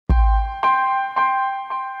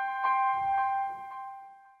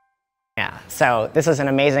So this is an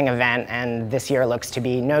amazing event, and this year looks to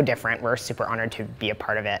be no different. We're super honored to be a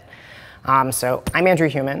part of it. So I'm Andrew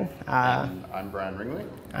Heumann. And I'm Brian Ringley.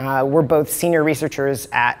 We're both senior researchers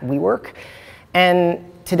at WeWork. And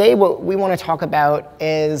today what we want to talk about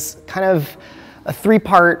is kind of a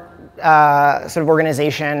three-part sort of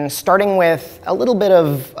organization, starting with a little bit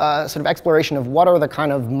of sort of exploration of what are the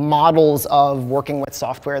kind of models of working with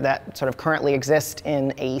software that sort of currently exist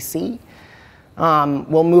in AEC.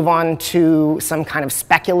 We'll move on to some kind of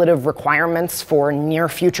speculative requirements for near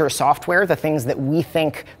future software, the things that we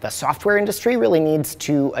think the software industry really needs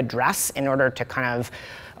to address in order to kind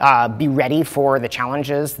of be ready for the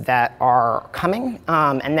challenges that are coming.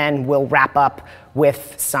 And then we'll wrap up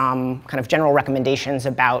with some kind of general recommendations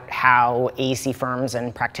about how AEC firms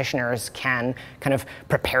and practitioners can kind of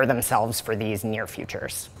prepare themselves for these near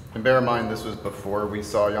futures. And bear in mind, this was before we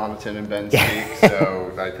saw Jonathan and Ben speak,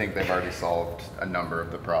 so I think they've already solved a number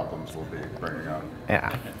of the problems we'll be bringing up.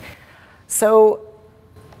 Yeah. So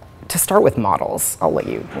to start with models, I'll let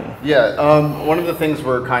you. Yeah, one of the things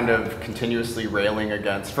we're kind of continuously railing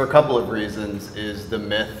against, for a couple of reasons, is the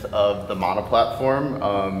myth of the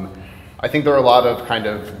monoplatform. I think there are a lot of kind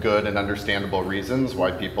of good and understandable reasons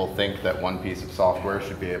why people think that one piece of software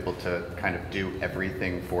should be able to kind of do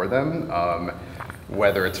everything for them,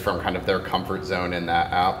 whether it's from kind of their comfort zone in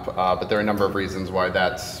that app. But there are a number of reasons why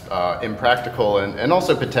that's impractical and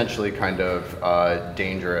also potentially kind of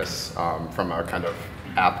dangerous from a kind of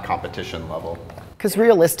app competition level. Because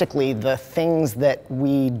realistically, the things that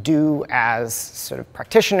we do as sort of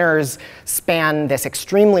practitioners span this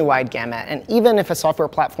extremely wide gamut. And even if a software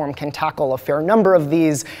platform can tackle a fair number of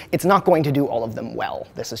these, it's not going to do all of them well.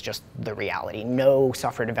 This is just the reality. No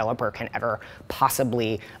software developer can ever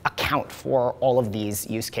possibly account for all of these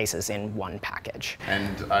use cases in one package.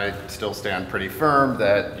 And I still stand pretty firm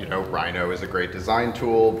that, you know, Rhino is a great design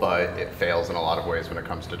tool, but it fails in a lot of ways when it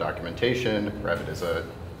comes to documentation. Revit is a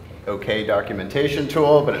okay documentation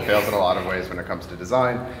tool, but it fails in a lot of ways when it comes to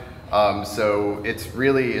design. So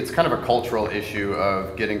it's kind of a cultural issue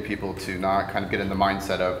of getting people to not kind of get in the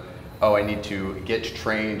mindset of, oh, I need to get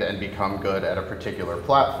trained and become good at a particular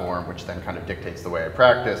platform, which then kind of dictates the way I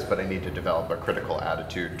practice, but I need to develop a critical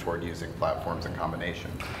attitude toward using platforms in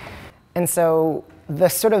combination. And so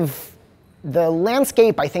the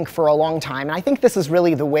landscape, I think, for a long time, and I think this is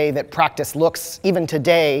really the way that practice looks even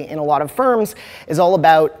today in a lot of firms, is all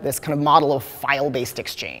about this kind of model of file-based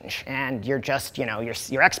exchange. And you're just, you know,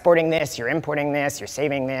 you're exporting this, you're importing this, you're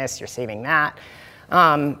saving that.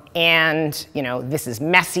 And you know, this is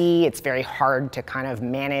messy. It's very hard to kind of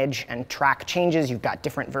manage and track changes. You've got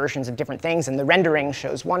different versions of different things, and the rendering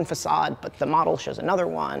shows one facade, but the model shows another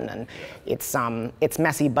one, and it's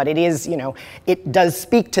messy. But it is, you know, it does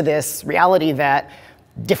speak to this reality that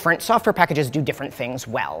different software packages do different things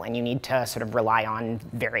well, and you need to sort of rely on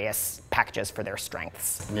various packages for their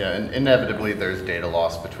strengths. Yeah, and inevitably there's data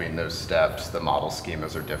loss between those steps. The model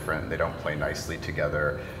schemas are different. They don't play nicely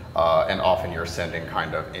together. And often you're sending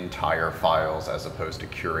kind of entire files as opposed to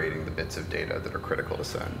curating the bits of data that are critical to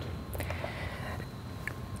send.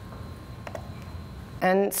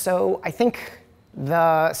 And so I think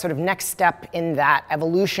the sort of next step in that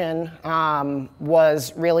evolution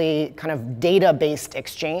was really kind of data-based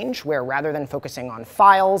exchange, where rather than focusing on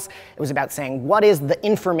files, it was about saying, what is the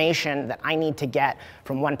information that I need to get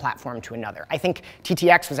from one platform to another? I think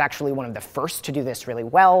TTX was actually one of the first to do this really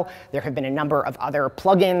well. There have been a number of other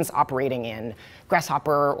plugins operating in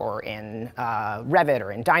Grasshopper or in Revit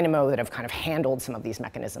or in Dynamo that have kind of handled some of these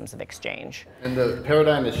mechanisms of exchange. And the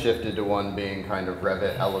paradigm has shifted to one being kind of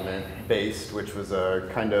Revit element-based, which was a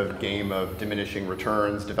kind of game of diminishing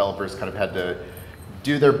returns. Developers kind of had to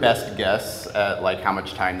do their best guess at like how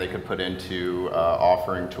much time they could put into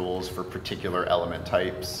offering tools for particular element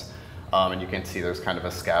types. And you can see there's kind of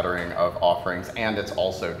a scattering of offerings, and it's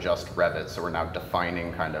also just Revit. So we're now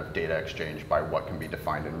defining kind of data exchange by what can be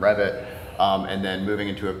defined in Revit. And then moving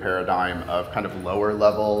into a paradigm of kind of lower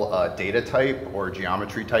level data type or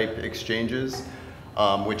geometry type exchanges,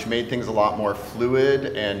 which made things a lot more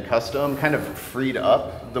fluid and custom, kind of freed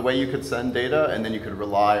up the way you could send data, and then you could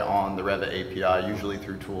rely on the Revit API, usually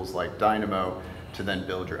through tools like Dynamo, to then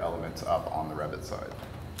build your elements up on the Revit side.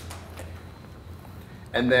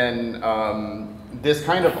 And then this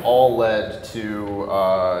kind of all led to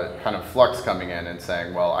kind of Flux coming in and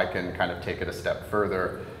saying, well, I can kind of take it a step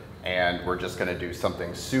further, and we're just going to do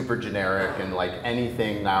something super generic, and like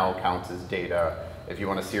anything now counts as data. If you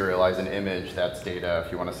want to serialize an image, that's data.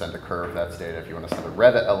 If you want to send a curve, that's data. If you want to send a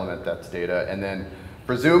Revit element, that's data. And then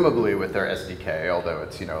presumably with their SDK, although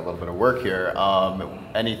it's, you know, a little bit of work here,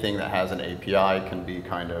 anything that has an API can be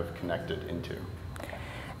kind of connected into.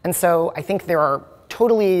 And so I think there are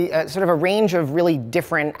totally sort of a range of really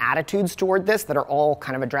different attitudes toward this that are all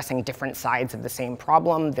kind of addressing different sides of the same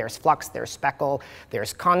problem. There's Flux, there's Speckle,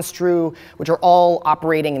 there's Constru, which are all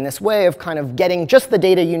operating in this way of kind of getting just the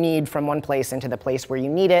data you need from one place into the place where you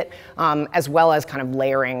need it, as well as kind of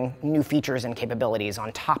layering new features and capabilities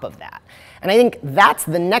on top of that. And I think that's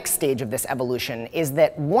the next stage of this evolution, is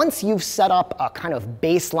that once you've set up a kind of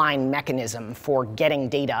baseline mechanism for getting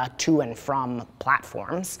data to and from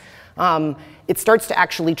platforms, it starts to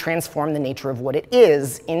actually transform the nature of what it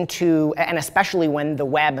is into, and especially when the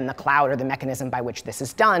web and the cloud are the mechanism by which this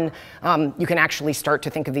is done, you can actually start to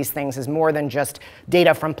think of these things as more than just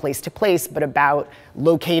data from place to place, but about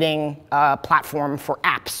locating a platform for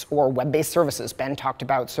apps or web-based services. Ben talked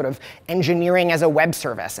about sort of engineering as a web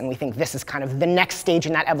service, and we think this is kind of the next stage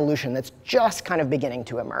in that evolution that's just kind of beginning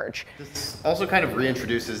to emerge. This also kind of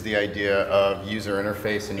reintroduces the idea of user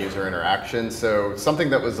interface and user interaction. So something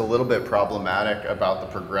that was a little bit problematic about the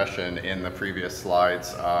progression in the previous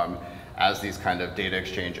slides, as these kind of data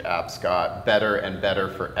exchange apps got better and better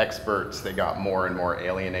for experts, they got more and more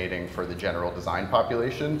alienating for the general design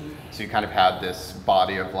population. So you kind of had this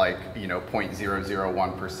body of like,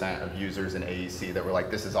 0.001% of users in AEC that were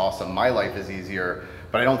like, this is awesome, my life is easier,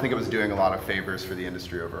 but I don't think it was doing a lot of favors for the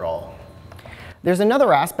industry overall. There's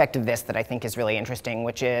another aspect of this that I think is really interesting,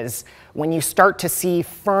 which is when you start to see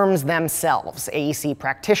firms themselves, AEC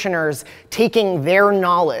practitioners, taking their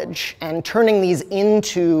knowledge and turning these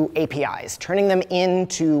into APIs, turning them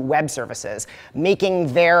into web services,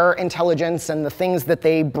 making their intelligence and the things that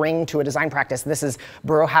they bring to a design practice. This is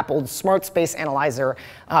Burrow Happold's Smart Space Analyzer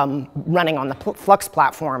running on the Flux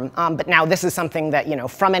platform. But now this is something that,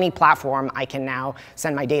 from any platform, I can now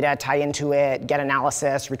send my data, tie into it, get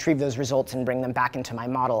analysis, retrieve those results, and bring them back into my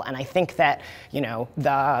model. And I think that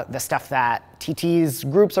the stuff that TT's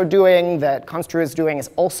groups are doing, that Constru is doing, is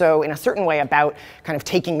also in a certain way about kind of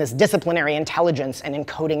taking this disciplinary intelligence and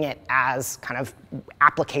encoding it as kind of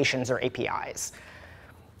applications or APIs.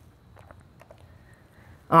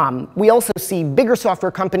 We also see bigger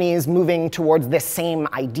software companies moving towards this same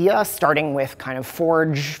idea, starting with kind of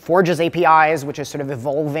Forge's APIs, which is sort of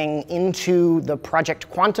evolving into the Project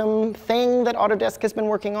Quantum thing that Autodesk has been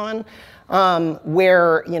working on,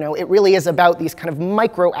 where it really is about these kind of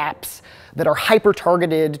micro apps that are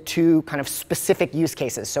hyper-targeted to kind of specific use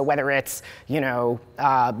cases. So whether it's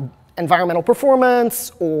environmental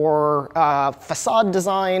performance or facade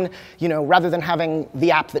design, rather than having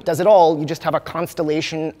the app that does it all, you just have a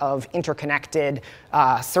constellation of interconnected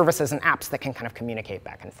services and apps that can kind of communicate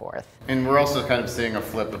back and forth. And we're also kind of seeing a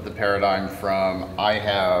flip of the paradigm from I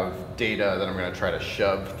have data that I'm going to try to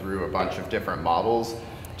shove through a bunch of different models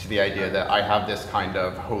to the idea that I have this kind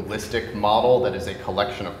of holistic model that is a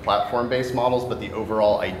collection of platform-based models, but the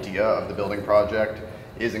overall idea of the building project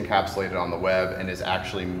is encapsulated on the web and is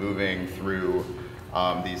actually moving through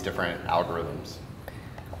these different algorithms.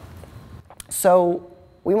 So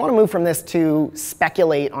we want to move from this to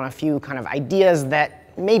speculate on a few kind of ideas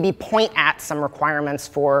that maybe point at some requirements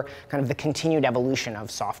for kind of the continued evolution of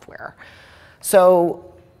software. So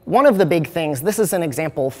one of the big things, this is an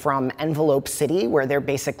example from Envelope City, where they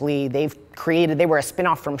were a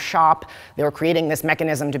spin-off from Shop. They were creating this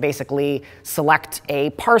mechanism to basically select a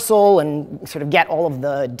parcel and sort of get all of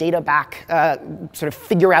the data back, sort of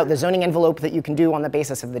figure out the zoning envelope that you can do on the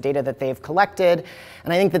basis of the data that they've collected.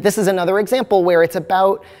 And I think that this is another example where it's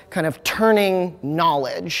about kind of turning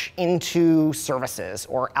knowledge into services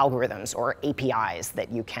or algorithms or APIs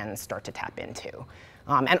that you can start to tap into.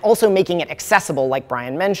 And also making it accessible, like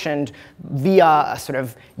Brian mentioned, via a sort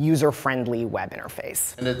of user-friendly web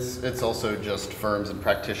interface. And it's also just firms and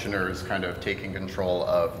practitioners kind of taking control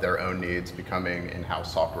of their own needs, becoming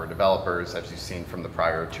in-house software developers, as you've seen from the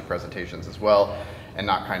prior two presentations as well, and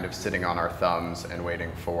not kind of sitting on our thumbs and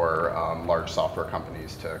waiting for large software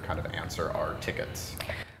companies to kind of answer our tickets.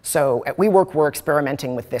 So at WeWork, we're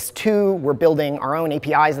experimenting with this too. We're building our own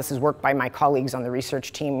APIs. This is work by my colleagues on the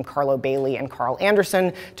research team, Carlo Bailey and Carl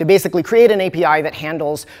Anderson, to basically create an API that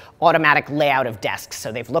handles automatic layout of desks.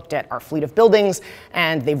 So they've looked at our fleet of buildings,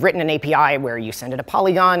 and they've written an API where you send it a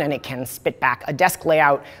polygon, and it can spit back a desk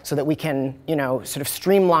layout so that we can, sort of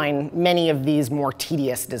streamline many of these more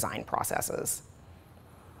tedious design processes.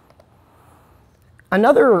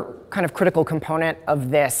 Another kind of critical component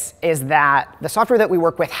of this is that the software that we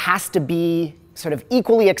work with has to be sort of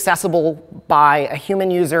equally accessible by a human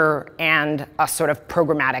user and a sort of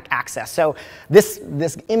programmatic access. So this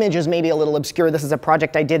image is maybe a little obscure. This is a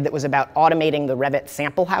project I did that was about automating the Revit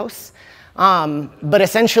sample house, but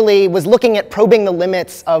essentially was looking at probing the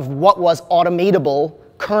limits of what was automatable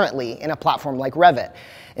currently in a platform like Revit?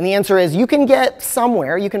 And the answer is you can get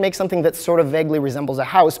somewhere, you can make something that sort of vaguely resembles a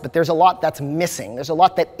house, but there's a lot that's missing. There's a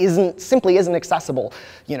lot that simply isn't accessible.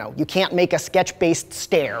 You know, you can't make a sketch-based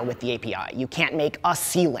stair with the API. You can't make a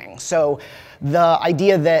ceiling. So the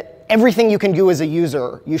idea that everything you can do as a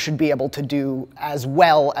user, you should be able to do as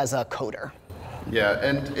well as a coder. Yeah,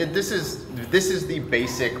 and this is the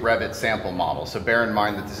basic Revit sample model. So bear in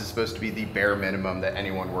mind that this is supposed to be the bare minimum that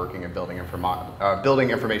anyone working in building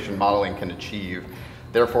information modeling can achieve.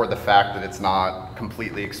 Therefore, the fact that it's not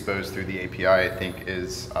completely exposed through the API, I think,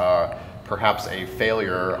 is perhaps a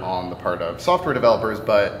failure on the part of software developers.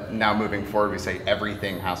 But now moving forward, we say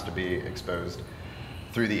everything has to be exposed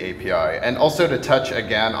through the API. And also to touch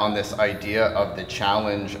again on this idea of the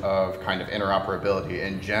challenge of kind of interoperability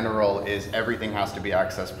in general is everything has to be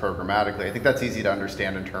accessed programmatically. I think that's easy to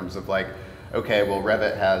understand in terms of like, okay, well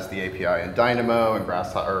Revit has the API in Dynamo and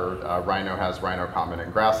Rhino has Rhino Common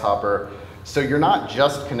and Grasshopper. So you're not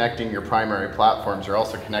just connecting your primary platforms, you're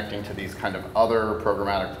also connecting to these kind of other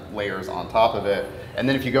programmatic layers on top of it. And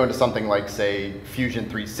then if you go into something like, say, Fusion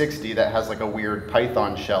 360 that has like a weird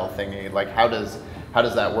Python shell thingy, like how does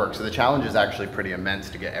that work? So the challenge is actually pretty immense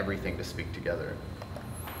to get everything to speak together.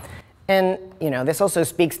 And you know, this also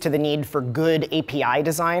speaks to the need for good API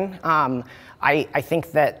design. I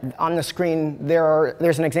think that on the screen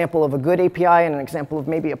there's an example of a good API and an example of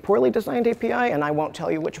maybe a poorly designed API, and I won't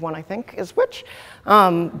tell you which one I think is which.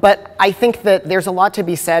 But I think that there's a lot to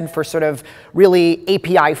be said for sort of really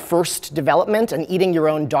API-first development and eating your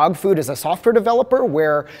own dog food as a software developer,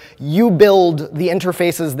 where you build the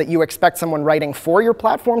interfaces that you expect someone writing for your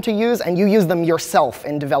platform to use, and you use them yourself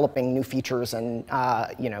in developing new features and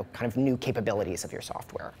you know, kind of new capabilities of your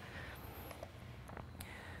software.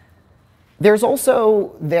 There's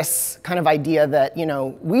also this kind of idea that, you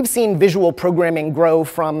know, we've seen visual programming grow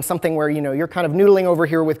from something where, you know, you're kind of noodling over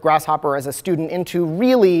here with Grasshopper as a student into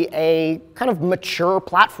really a kind of mature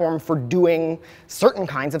platform for doing certain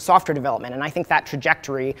kinds of software development. And I think that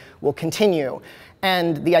trajectory will continue.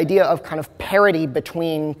 And the idea of kind of parity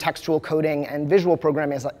between textual coding and visual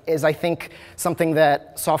programming is, I think, something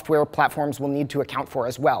that software platforms will need to account for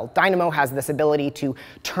as well. Dynamo has this ability to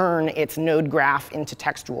turn its node graph into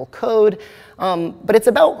textual code. But it's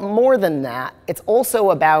about more than that. It's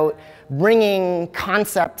also about bringing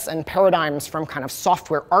concepts and paradigms from kind of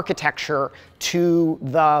software architecture to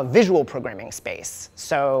the visual programming space.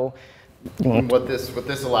 So what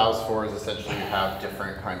this allows for is essentially you have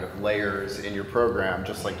different kind of layers in your program,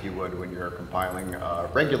 just like you would when you're compiling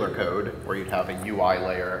regular code, where you'd have a UI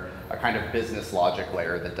layer, a kind of business logic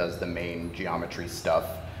layer that does the main geometry stuff,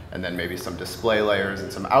 and then maybe some display layers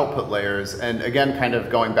and some output layers. And again, kind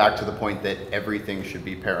of going back to the point that everything should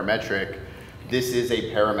be parametric, this is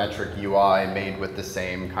a parametric UI made with the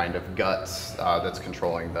same kind of guts that's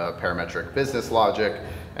controlling the parametric business logic.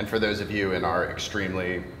 And for those of you in our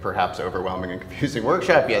extremely, perhaps overwhelming and confusing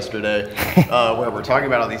workshop yesterday, where we're talking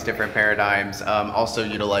about all these different paradigms, also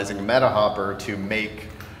utilizing MetaHopper to make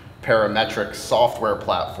parametric software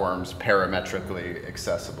platforms parametrically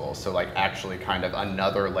accessible. So like actually kind of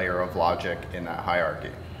another layer of logic in that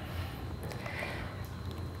hierarchy.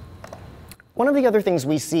 One of the other things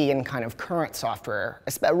we see in kind of current software,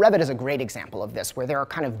 Revit is a great example of this, where there are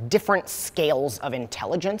kind of different scales of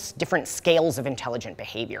intelligence, different scales of intelligent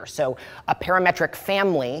behavior. So a parametric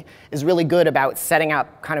family is really good about setting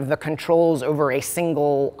up kind of the controls over a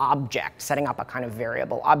single object, setting up a kind of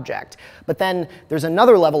variable object. But then there's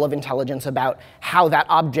another level of intelligence about how that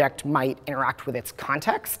object might interact with its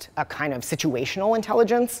context, a kind of situational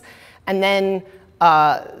intelligence. And then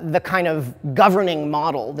the kind of governing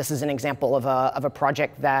model. This is an example of a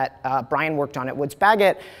project that Brian worked on at Woods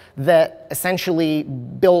Bagot that essentially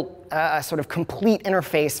built a sort of complete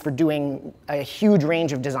interface for doing a huge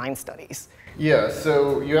range of design studies. Yeah,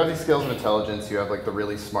 so you have these scales of intelligence. You have like the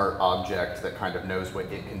really smart object that kind of knows what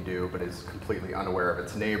it can do, but is completely unaware of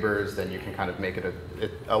its neighbors. Then you can kind of make it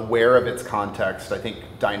aware of its context. I think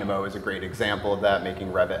Dynamo is a great example of that,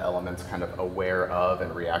 making Revit elements kind of aware of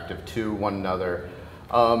and reactive to one another.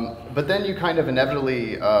 But then you kind of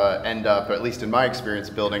inevitably end up, at least in my experience,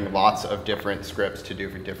 building lots of different scripts to do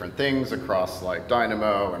for different things across like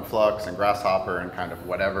Dynamo and Flux and Grasshopper and kind of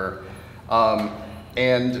whatever.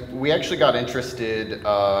 And we actually got interested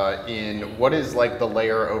in what is like the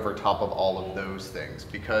layer over top of all of those things.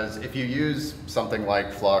 Because if you use something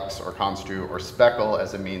like Flux or Constru or Speckle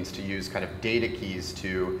as a means to use kind of data keys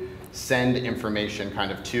to send information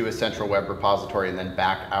kind of to a central web repository and then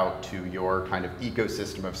back out to your kind of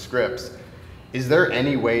ecosystem of scripts, is there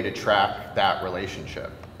any way to track that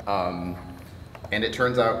relationship? And it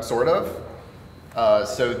turns out sort of.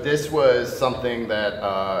 So this was something that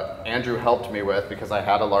Andrew helped me with because I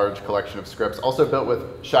had a large collection of scripts. Also built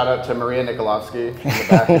with, shout out to Maria Nikolovsky in the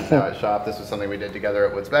back of the shop. This was something we did together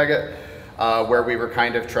at Woods Bagot, where we were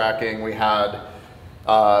kind of tracking. We had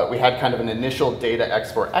kind of an initial data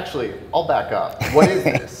export. Actually, I'll back up. What is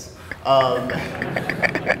this?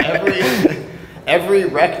 Every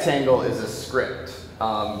rectangle is a script,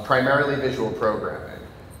 primarily visual programming.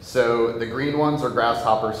 So the green ones are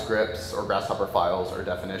Grasshopper scripts or Grasshopper files or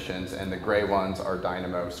definitions, and the gray ones are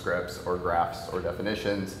Dynamo scripts or graphs or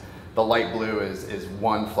definitions. The light blue is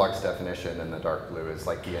one Flux definition, and the dark blue is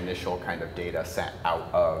like the initial kind of data sent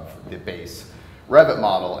out of the base Revit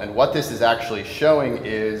model. And what this is actually showing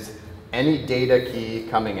is any data key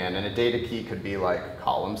coming in, and a data key could be like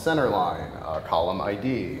column center line, column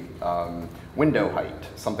ID, window height,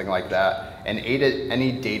 something like that, and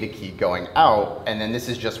any data key going out, and then this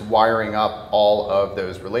is just wiring up all of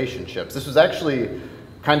those relationships. This was actually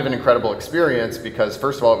kind of an incredible experience because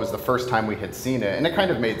first of all, it was the first time we had seen it, and it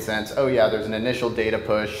kind of made sense. Oh yeah, there's an initial data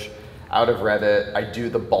push out of Revit. I do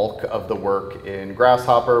the bulk of the work in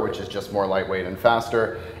Grasshopper, which is just more lightweight and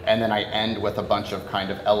faster, and then I end with a bunch of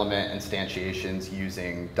kind of element instantiations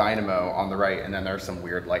using Dynamo on the right, and then there's some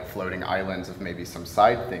weird like floating islands of maybe some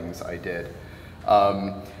side things I did.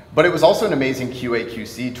 But it was also an amazing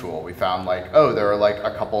QA/QC tool. We found like, oh, there are like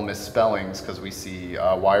a couple misspellings because we see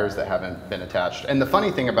wires that haven't been attached. And the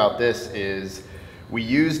funny thing about this is we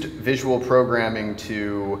used visual programming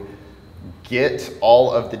to get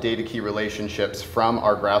all of the data key relationships from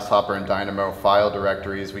our Grasshopper and Dynamo file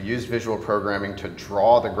directories. We used visual programming to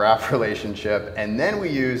draw the graph relationship, and then we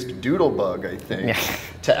used Doodlebug, I think,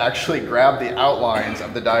 to actually grab the outlines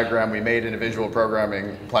of the diagram we made in a visual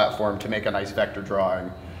programming platform to make a nice vector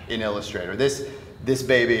drawing in Illustrator. This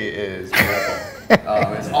baby is beautiful.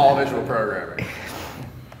 It's all visual programming.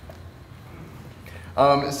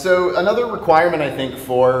 So another requirement, I think,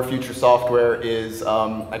 for future software is,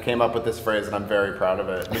 I came up with this phrase and I'm very proud of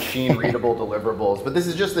it, machine readable deliverables. But this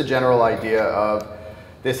is just the general idea of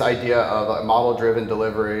a model-driven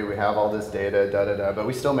delivery. We have all this data, but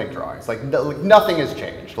we still make drawings. Like nothing has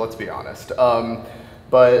changed, let's be honest.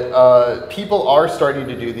 But people are starting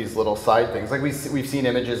to do these little side things. Like we've seen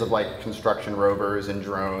images of like construction rovers and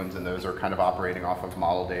drones, and those are kind of operating off of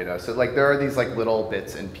model data. So like there are these like little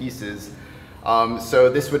bits and pieces. So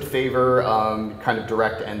this would favor kind of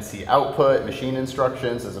direct NC output, machine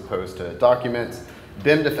instructions, as opposed to documents.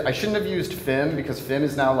 BIM, I shouldn't have used FIM because FIM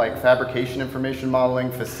is now like fabrication information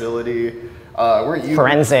modeling, facility,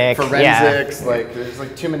 forensics, yeah. Like there's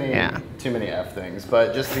like too many F things.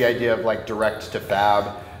 But just the idea of like direct to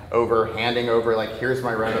fab handing over like, here's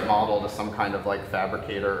my Revit model to some kind of like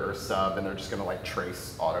fabricator or sub, and they're just gonna like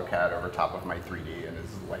trace AutoCAD over top of my 3D, and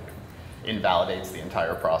is like invalidates the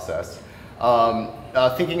entire process.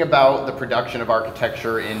 Thinking about the production of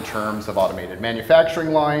architecture in terms of automated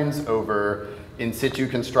manufacturing lines over in situ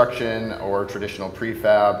construction or traditional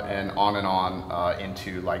prefab, and on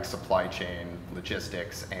into like supply chain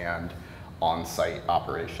logistics and on-site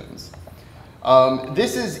operations.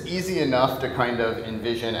 This is easy enough to kind of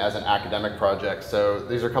envision as an academic project. So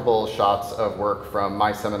these are a couple shots of work from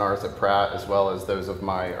my seminars at Pratt, as well as those of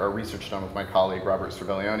our research done with my colleague Robert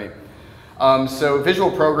Cerviglione. So visual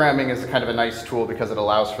programming is kind of a nice tool because it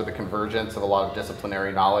allows for the convergence of a lot of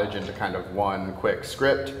disciplinary knowledge into kind of one quick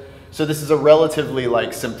script. So this is a relatively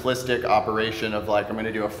like simplistic operation of like, I'm going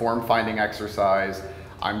to do a form finding exercise,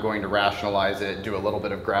 I'm going to rationalize it, do a little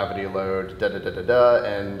bit of gravity load,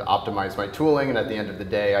 and optimize my tooling, and at the end of the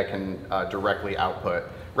day I can directly output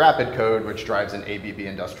rapid code, which drives an ABB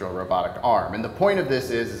industrial robotic arm. And the point of this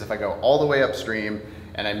is if I go all the way upstream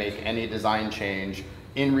and I make any design change,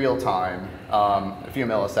 in real time, a few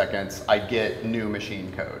milliseconds, I get new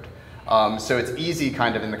machine code. So it's easy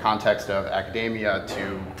kind of in the context of academia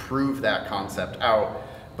to prove that concept out,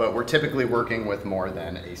 but we're typically working with more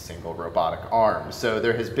than a single robotic arm. So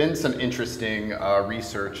there has been some interesting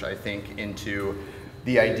research, I think, into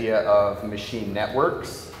the idea of machine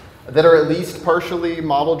networks that are at least partially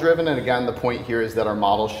model driven. And again, the point here is that our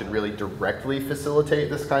models should really directly facilitate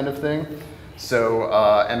this kind of thing. So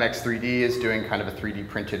MX3D is doing kind of a 3D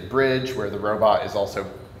printed bridge where the robot is also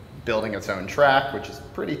building its own track, which is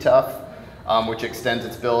pretty tough, which extends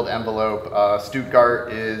its build envelope.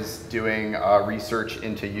 Stuttgart is doing research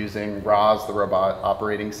into using ROS, the robot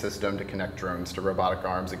operating system, to connect drones to robotic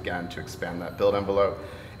arms, again, to expand that build envelope.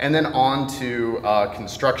 And then on to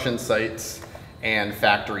construction sites and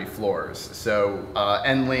factory floors. So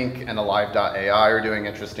NLink and Alive.ai are doing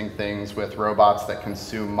interesting things with robots that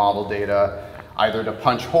consume model data, either to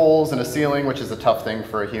punch holes in a ceiling, which is a tough thing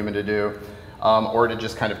for a human to do, or to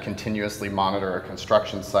just kind of continuously monitor a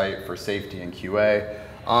construction site for safety and QA.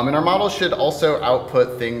 And our models should also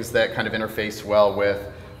output things that kind of interface well with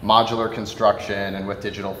modular construction and with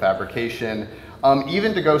digital fabrication,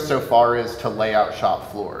 even to go so far as to lay out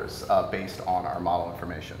shop floors based on our model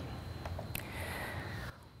information.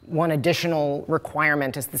 One additional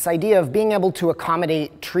requirement is this idea of being able to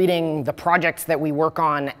accommodate treating the projects that we work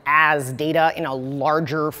on as data in a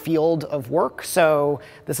larger field of work. So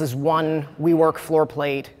this is one WeWork floor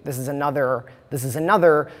plate, this is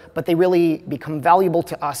another, but they really become valuable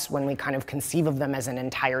to us when we kind of conceive of them as an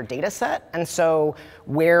entire data set. And so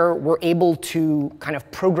where we're able to kind of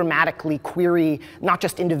programmatically query not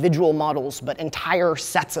just individual models, but entire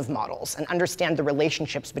sets of models and understand the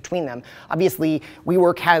relationships between them. Obviously,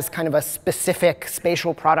 WeWork has kind of a specific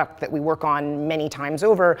spatial product that we work on many times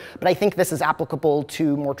over, but I think this is applicable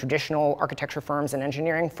to more traditional architecture firms and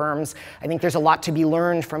engineering firms. I think there's a lot to be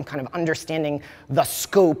learned from kind of understanding the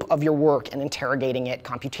scope of your work and interrogating it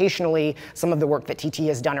computationally. Some of the work that TT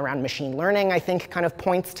has done around machine learning, I think, kind of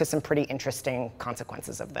points to some pretty interesting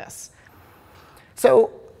consequences of this.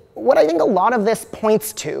 So what I think a lot of this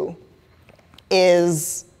points to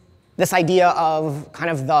is this idea of kind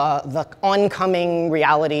of the oncoming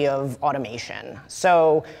reality of automation.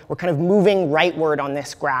 So we're kind of moving rightward on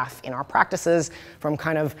this graph in our practices from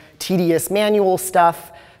kind of tedious manual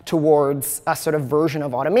stuff towards a sort of version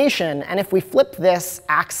of automation. And if we flip this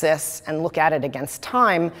axis and look at it against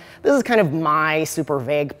time, this is kind of my super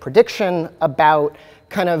vague prediction about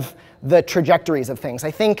kind of the trajectories of things. I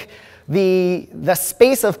think the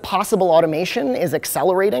space of possible automation is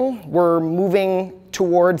accelerating. We're moving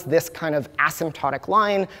towards this kind of asymptotic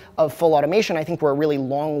line of full automation. I think we're a really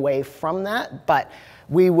long way from that, but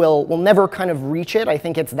we'll never kind of reach it. I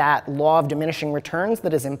think it's that law of diminishing returns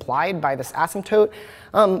that is implied by this asymptote.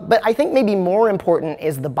 But I think maybe more important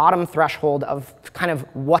is the bottom threshold of kind of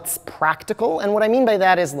what's practical. And what I mean by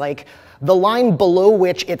that is like the line below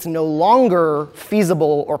which it's no longer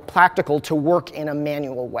feasible or practical to work in a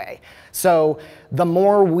manual way. So the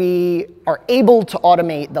more we are able to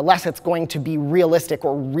automate, the less it's going to be realistic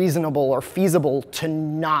or reasonable or feasible to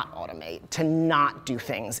not automate, to not do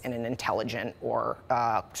things in an intelligent or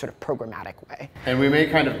sort of programmatic way. And we may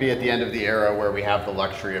kind of be at the end of the era where we have the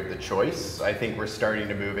luxury of the choice. I think we're starting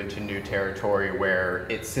to move into new territory where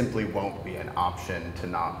it simply won't be an option to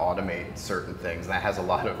not automate certain things. That has a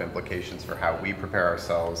lot of implications for how we prepare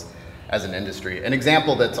ourselves as an industry. An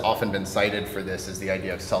example that's often been cited for this is the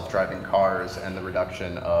idea of self-driving cars and the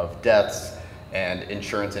reduction of deaths and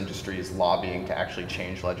insurance industries lobbying to actually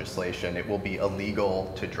change legislation. It will be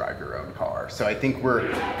illegal to drive your own car. So I think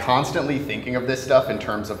we're constantly thinking of this stuff in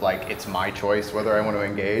terms of like, it's my choice whether I want to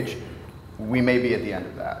engage. We may be at the end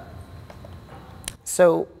of that.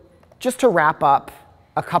 So just to wrap up,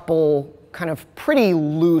 a couple kind of pretty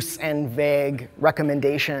loose and vague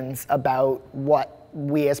recommendations about what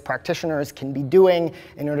we as practitioners can be doing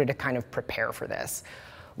in order to kind of prepare for this.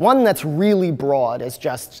 One that's really broad is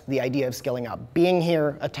just the idea of skilling up. Being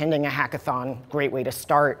here, attending a hackathon, great way to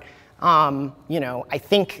start. I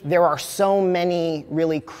think there are so many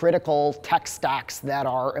really critical tech stacks that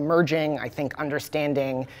are emerging. I think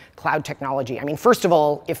understanding cloud technology. I mean, first of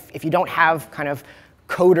all, if you don't have kind of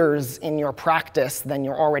coders in your practice, then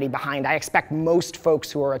you're already behind. I expect most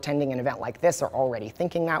folks who are attending an event like this are already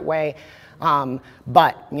thinking that way.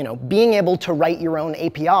 But being able to write your own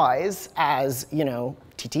APIs, as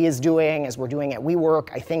TT is doing, as we're doing at WeWork,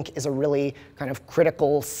 I think is a really kind of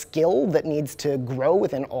critical skill that needs to grow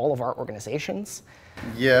within all of our organizations.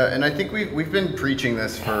 Yeah, and I think we've been preaching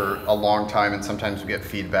this for a long time, and sometimes we get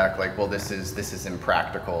feedback like, well, this is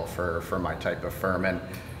impractical for my type of firm. And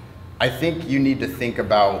I think you need to think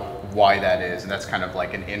about why that is, and that's kind of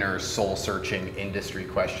like an inner soul-searching industry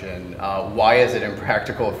question. Why is it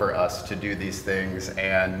impractical for us to do these things,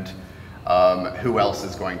 and who else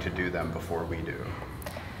is going to do them before we do?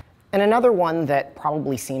 And another one that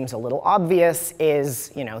probably seems a little obvious is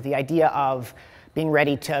the idea of being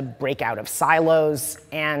ready to break out of silos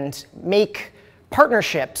and make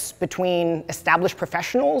partnerships between established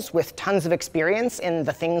professionals with tons of experience in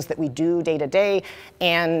the things that we do day to day,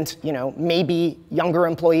 and maybe younger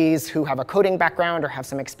employees who have a coding background or have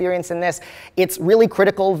some experience in this. It's really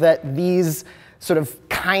critical that these sort of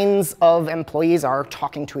kinds of employees are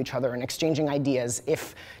talking to each other and exchanging ideas.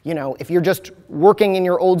 If you're just working in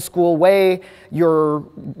your old school way, you're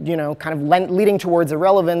kind of leading towards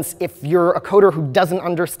irrelevance. If you're a coder who doesn't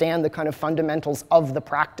understand the kind of fundamentals of the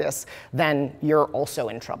practice, then you're also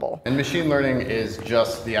in trouble. And machine learning is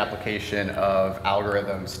just the application of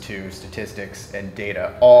algorithms to statistics and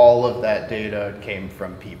data. All of that data came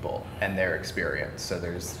from people and their experience. So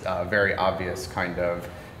there's a very obvious kind of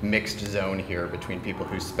mixed zone here between people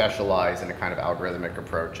who specialize in a kind of algorithmic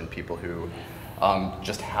approach and people who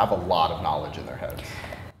just have a lot of knowledge in their heads.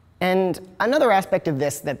 And another aspect of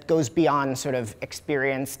this that goes beyond sort of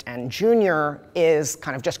experienced and junior is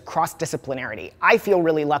kind of just cross-disciplinarity. I feel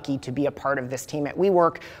really lucky to be a part of this team at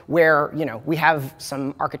WeWork where we have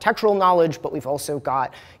some architectural knowledge, but we've also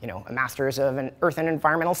got a master's of Earth and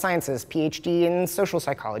Environmental Sciences, PhD in social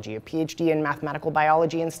psychology, a PhD in mathematical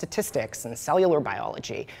biology and statistics and cellular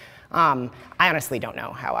biology. I honestly don't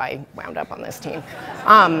know how I wound up on this team.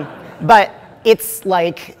 But it's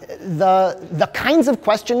like the kinds of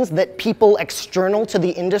questions that people external to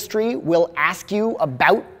the industry will ask you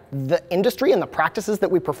about the industry and the practices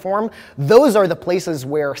that we perform. Those are the places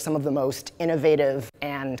where some of the most innovative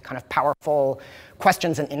and kind of powerful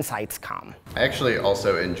questions and insights come. I actually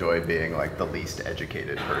also enjoy being like the least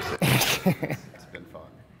educated person. It's been fun.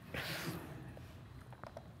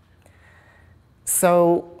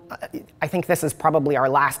 So I think this is probably our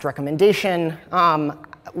last recommendation.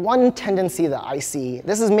 One tendency that I see,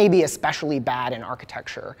 this is maybe especially bad in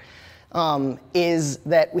architecture, is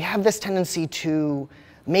that we have this tendency to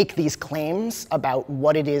make these claims about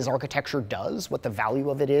what it is architecture does, what the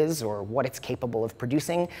value of it is, or what it's capable of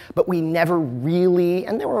producing, but we never really,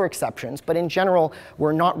 and there are exceptions, but in general,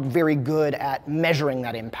 we're not very good at measuring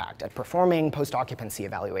that impact, at performing post-occupancy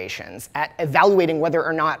evaluations, at evaluating whether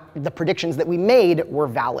or not the predictions that we made were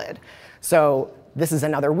valid. So this is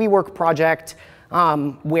another WeWork project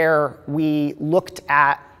where we looked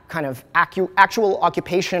at kind of actual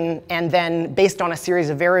occupation, and then based on a series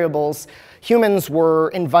of variables, humans were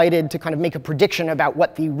invited to kind of make a prediction about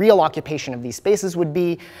what the real occupation of these spaces would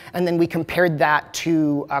be, and then we compared that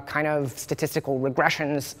to a kind of statistical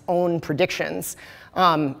regression's own predictions.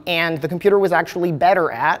 And the computer was actually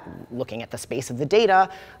better at looking at the space of the data,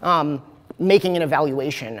 making an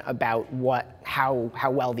evaluation about how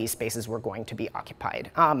well these spaces were going to be occupied.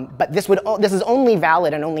 But this is only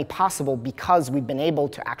valid and only possible because we've been able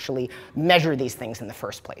to actually measure these things in the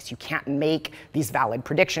first place. You can't make these valid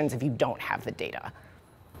predictions if you don't have the data.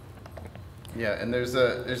 Yeah, and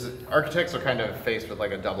architects are kind of faced with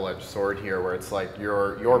like a double-edged sword here, where it's like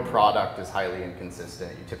your product is highly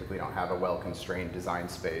inconsistent. You typically don't have a well-constrained design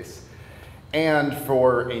space. And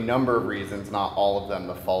for a number of reasons, not all of them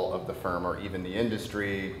the fault of the firm or even the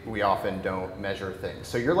industry, we often don't measure things.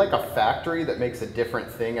 So you're like a factory that makes a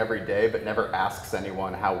different thing every day, but never asks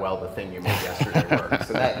anyone how well the thing you made yesterday worked.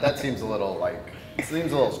 So that seems a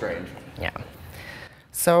little strange. Yeah.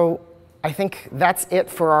 So I think that's it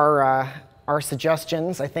for our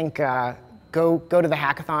suggestions. I think go to the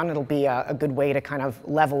hackathon. It'll be a good way to kind of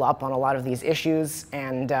level up on a lot of these issues,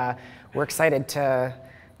 and we're excited to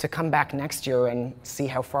come back next year and see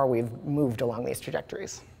how far we've moved along these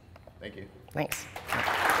trajectories. Thank you. Thanks.